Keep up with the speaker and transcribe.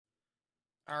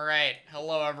Alright,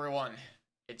 hello everyone.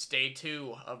 It's day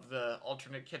 2 of the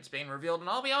alternate kits being revealed, and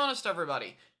I'll be honest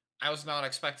everybody, I was not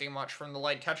expecting much from the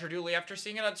light Tetra dually after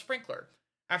seeing it at Sprinkler.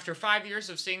 After 5 years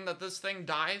of seeing that this thing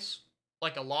dies,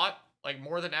 like a lot, like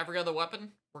more than every other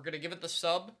weapon, we're gonna give it the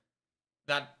sub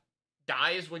that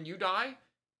dies when you die.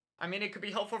 I mean, it could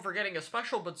be helpful for getting a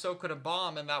special, but so could a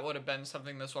bomb, and that would have been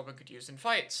something this weapon could use in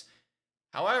fights.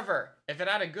 However, if it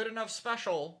had a good enough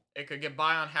special, it could get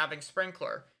by on having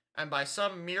Sprinkler. And by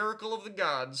some miracle of the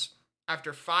gods,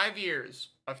 after 5 years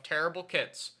of terrible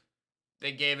kits,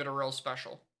 they gave it a real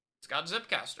special. It's got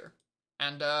Zipcaster.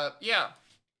 And, yeah.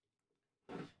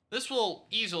 This will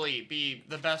easily be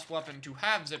the best weapon to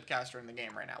have Zipcaster in the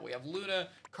game right now. We have Luna,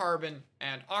 Carbon,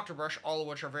 and Octobrush, all of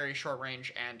which are very short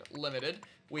range and limited.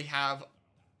 We have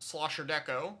Slosher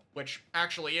Deco, which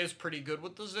actually is pretty good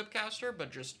with the Zipcaster,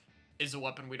 but just is a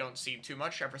weapon we don't see too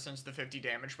much. Ever since the 50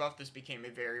 damage buff, this became a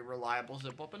very reliable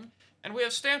zip weapon. And we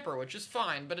have Stamper, which is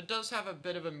fine, but it does have a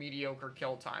bit of a mediocre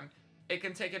kill time. It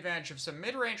can take advantage of some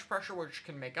mid-range pressure, which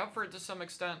can make up for it to some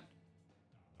extent,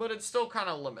 but it's still kind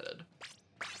of limited.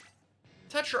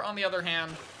 Tetra, on the other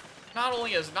hand, not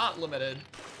only is not limited,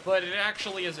 but it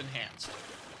actually is enhanced.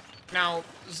 Now,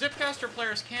 Zipcaster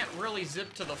players can't really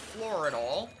zip to the floor at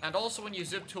all, and also when you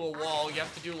zip to a wall, you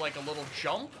have to do like a little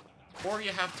jump, or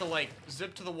you have to, like,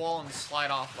 zip to the wall and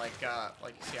slide off, like you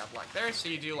see out like there, so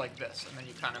you do like this, and then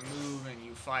you kind of move and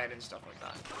you fight and stuff like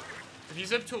that. If you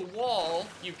zip to a wall,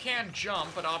 you can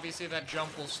jump, but obviously that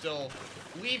jump will still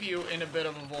leave you in a bit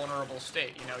of a vulnerable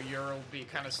state. You know, you'll be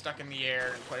kind of stuck in the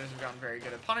air, and players have gotten very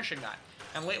good at punishing that.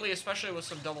 And lately, especially with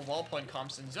some double ballpoint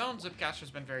comps in zone,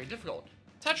 Zipcaster's been very difficult.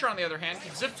 Tetra, on the other hand,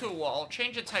 can zip to a wall,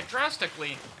 change its height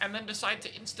drastically, and then decide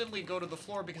to instantly go to the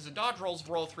floor because the dodge rolls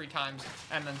roll 3 times,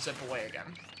 and then zip away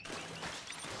again.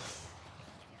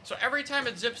 So every time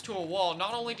it zips to a wall,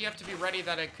 not only do you have to be ready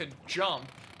that it could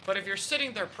jump, but if you're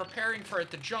sitting there preparing for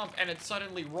it to jump, and it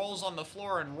suddenly rolls on the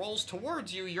floor and rolls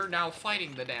towards you, you're now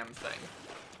fighting the damn thing.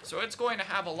 So it's going to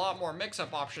have a lot more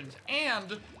mix-up options,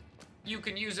 and you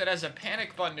can use it as a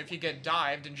panic button if you get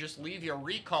dived and just leave your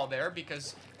recall there,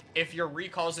 because if your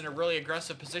recall's in a really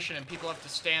aggressive position and people have to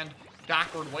stand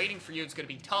backward waiting for you, it's going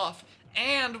to be tough.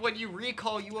 And when you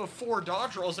recall, you have 4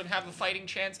 dodge rolls and have a fighting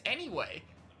chance anyway.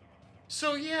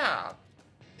 So yeah,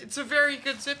 it's a very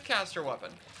good Zipcaster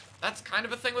weapon. That's kind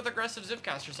of a thing with aggressive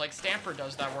Zipcasters, like Stamper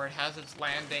does that, where it has its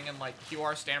landing and like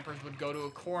QR Stampers would go to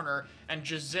a corner and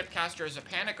just Zipcaster as a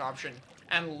panic option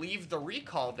and leave the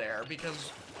recall there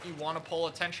because you want to pull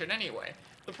attention anyway.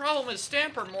 The problem is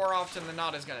Stamper, more often than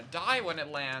not, is going to die when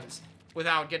it lands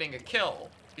without getting a kill,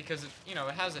 because, it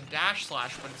has a dash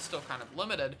slash, but it's still kind of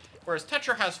limited, whereas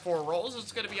Tetra has 4 rolls,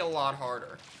 it's going to be a lot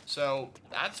harder. So,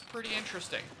 that's pretty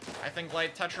interesting. I think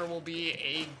Light Tetra will be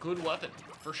a good weapon,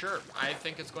 for sure. I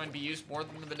think it's going to be used more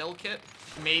than the vanilla kit.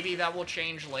 Maybe that will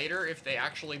change later if they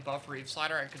actually buff Reef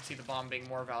Slider. I could see the bomb being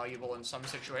more valuable in some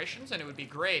situations, and it would be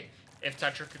great if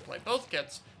Tetra could play both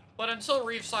kits. But until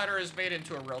Reef Slider is made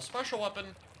into a real special weapon,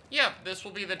 yeah, this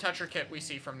will be the Tetra kit we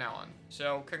see from now on.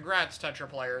 So, congrats, Tetra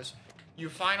players. You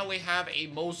finally have a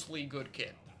mostly good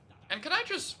kit. And can I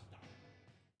just,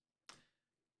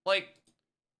 like,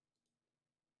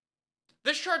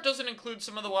 this chart doesn't include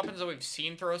some of the weapons that we've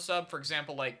seen throw sub. For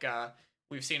example, like,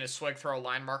 we've seen a Swig throw a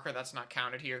line marker. That's not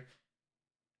counted here.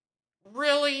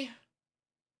 Really?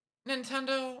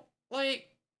 Nintendo? Like,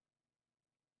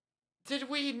 did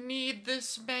we need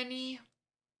this many?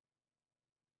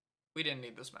 We didn't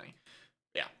need this many.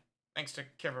 Yeah, thanks to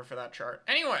Kiver for that chart.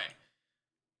 Anyway,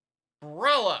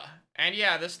 Brella. And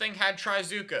yeah, this thing had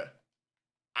Trizuka.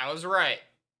 I was right.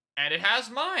 And it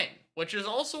has mine, which is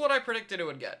also what I predicted it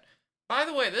would get. By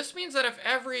the way, this means that if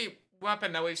every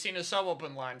weapon that we've seen a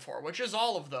sub-weapon line for, which is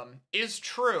all of them, is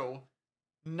true,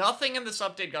 nothing in this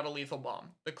update got a lethal bomb.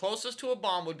 The closest to a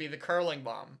bomb would be the curling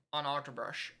bomb on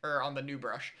Octobrush, or on the new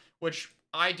brush, which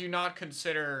I do not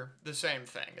consider the same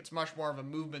thing. It's much more of a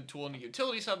movement tool and a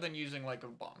utility sub than using like a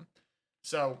bomb.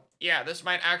 So yeah, this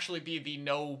might actually be the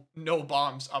no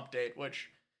bombs update, which,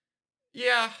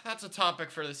 yeah, that's a topic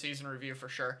for the season review for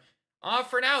sure.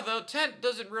 For now though, Tent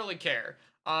doesn't really care.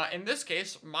 In this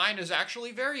case, mine is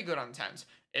actually very good on Tent.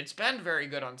 It's been very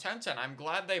good on Tent, and I'm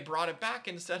glad they brought it back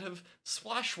instead of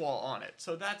Splash Wall on it.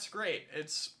 So that's great.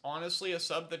 It's honestly a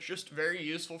sub that's just very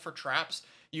useful for traps.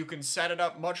 You can set it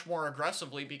up much more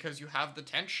aggressively because you have the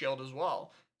Tent shield as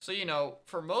well. So,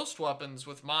 for most weapons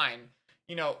with mine,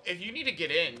 if you need to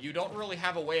get in, you don't really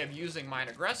have a way of using mine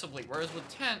aggressively. Whereas with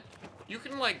Tent, you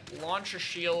can, like, launch a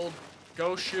shield,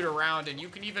 go shoot around, and you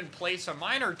can even place a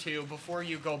mine or 2 before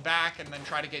you go back and then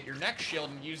try to get your next shield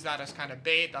and use that as kind of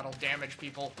bait that'll damage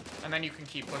people, and then you can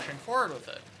keep pushing forward with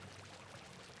it.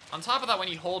 On top of that, when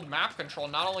you hold map control,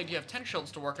 not only do you have 10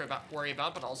 shields to worry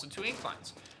about, but also 2 ink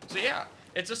mines. So yeah,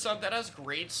 it's a sub that has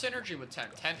great synergy with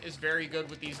Tent. Tent is very good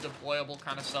with these deployable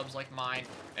kind of subs like Mine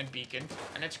and Beacon,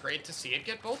 and it's great to see it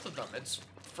get both of them. It's,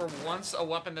 for once, a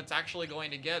weapon that's actually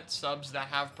going to get subs that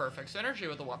have perfect synergy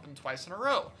with a weapon twice in a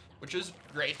row, which is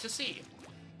great to see.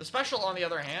 The special, on the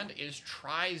other hand, is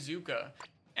Trizooka.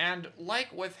 And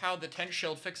like with how the Tent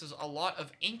Shield fixes a lot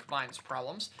of Ink Mine's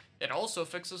problems, it also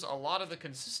fixes a lot of the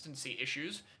consistency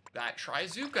issues that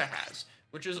Trizooka has,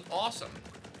 which is awesome.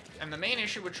 And the main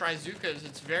issue with Trizooka is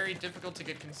it's very difficult to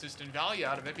get consistent value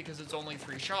out of it because it's only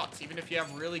 3 shots. Even if you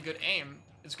have really good aim,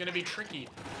 it's going to be tricky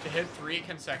to hit 3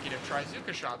 consecutive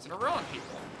Trizooka shots in a row on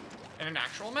people in an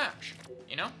actual match,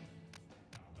 you know?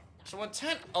 So what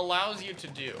Tent allows you to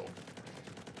do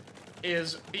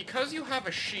is, because you have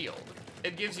a shield,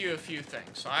 it gives you a few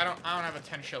things. So I don't have a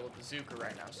 10 shield with bazooka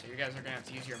right now, so you guys are gonna have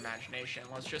to use your imagination.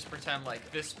 Let's just pretend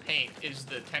like this paint is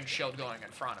the 10 shield going in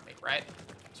front of me, right?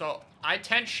 So I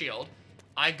 10 shield,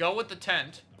 I go with the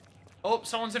tent. Oh,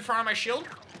 someone's in front of my shield?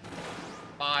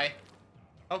 Bye.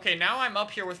 Okay, now I'm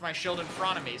up here with my shield in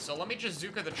front of me, so let me just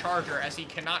Zuka the charger as he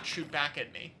cannot shoot back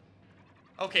at me.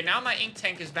 Okay, now my ink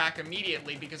tank is back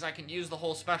immediately because I can use the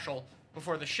whole special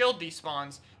before the shield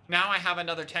despawns. Now I have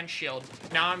another 10 shield.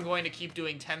 Now I'm going to keep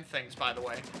doing 10 things, by the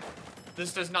way.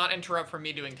 This does not interrupt from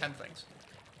me doing 10 things.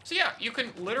 So yeah, you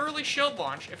can literally shield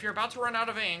launch if you're about to run out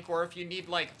of ink, or if you need,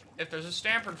 like, if there's a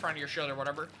stamp in front of your shield or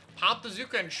whatever, pop the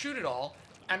Zuka and shoot it all.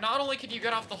 And not only can you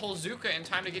get off the whole Zuka in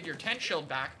time to get your 10 shield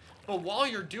back, but while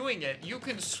you're doing it, you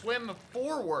can swim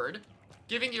forward,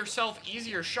 giving yourself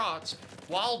easier shots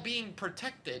while being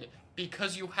protected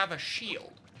because you have a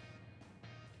shield.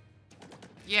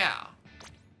 Yeah.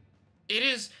 It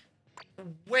is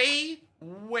way,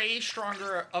 way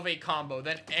stronger of a combo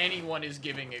than anyone is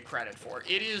giving it credit for.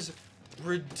 It is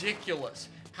ridiculous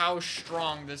how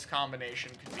strong this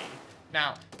combination could be.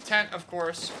 Now, Tent, of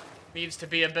course, needs to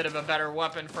be a bit of a better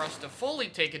weapon for us to fully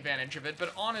take advantage of it,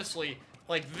 but honestly,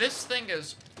 like, this thing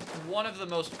is one of the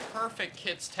most perfect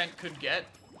kits Tent could get,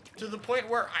 to the point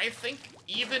where I think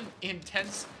even in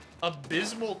Tent's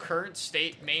abysmal current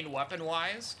state main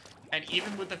weapon-wise, and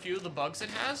even with a few of the bugs it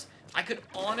has, I could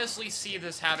honestly see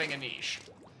this having a niche.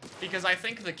 Because I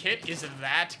think the kit is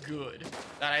that good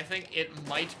that I think it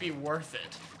might be worth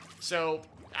it. So,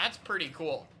 that's pretty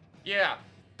cool. Yeah,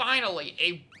 finally,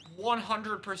 a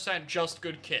 100% just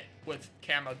good kit with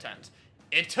camo Tent.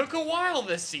 It took a while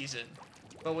this season,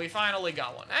 but we finally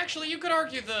got one. Actually, you could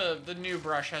argue the new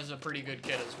brush has a pretty good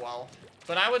kit as well.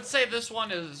 But I would say this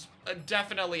one is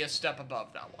definitely a step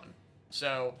above that one.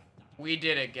 So, we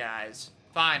did it, guys.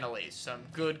 Finally, some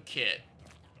good kit.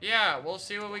 Yeah, we'll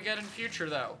see what we get in future,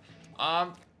 though.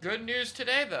 Good news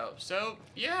today, though. So,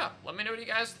 yeah, let me know what you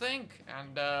guys think.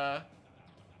 And,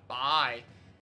 bye.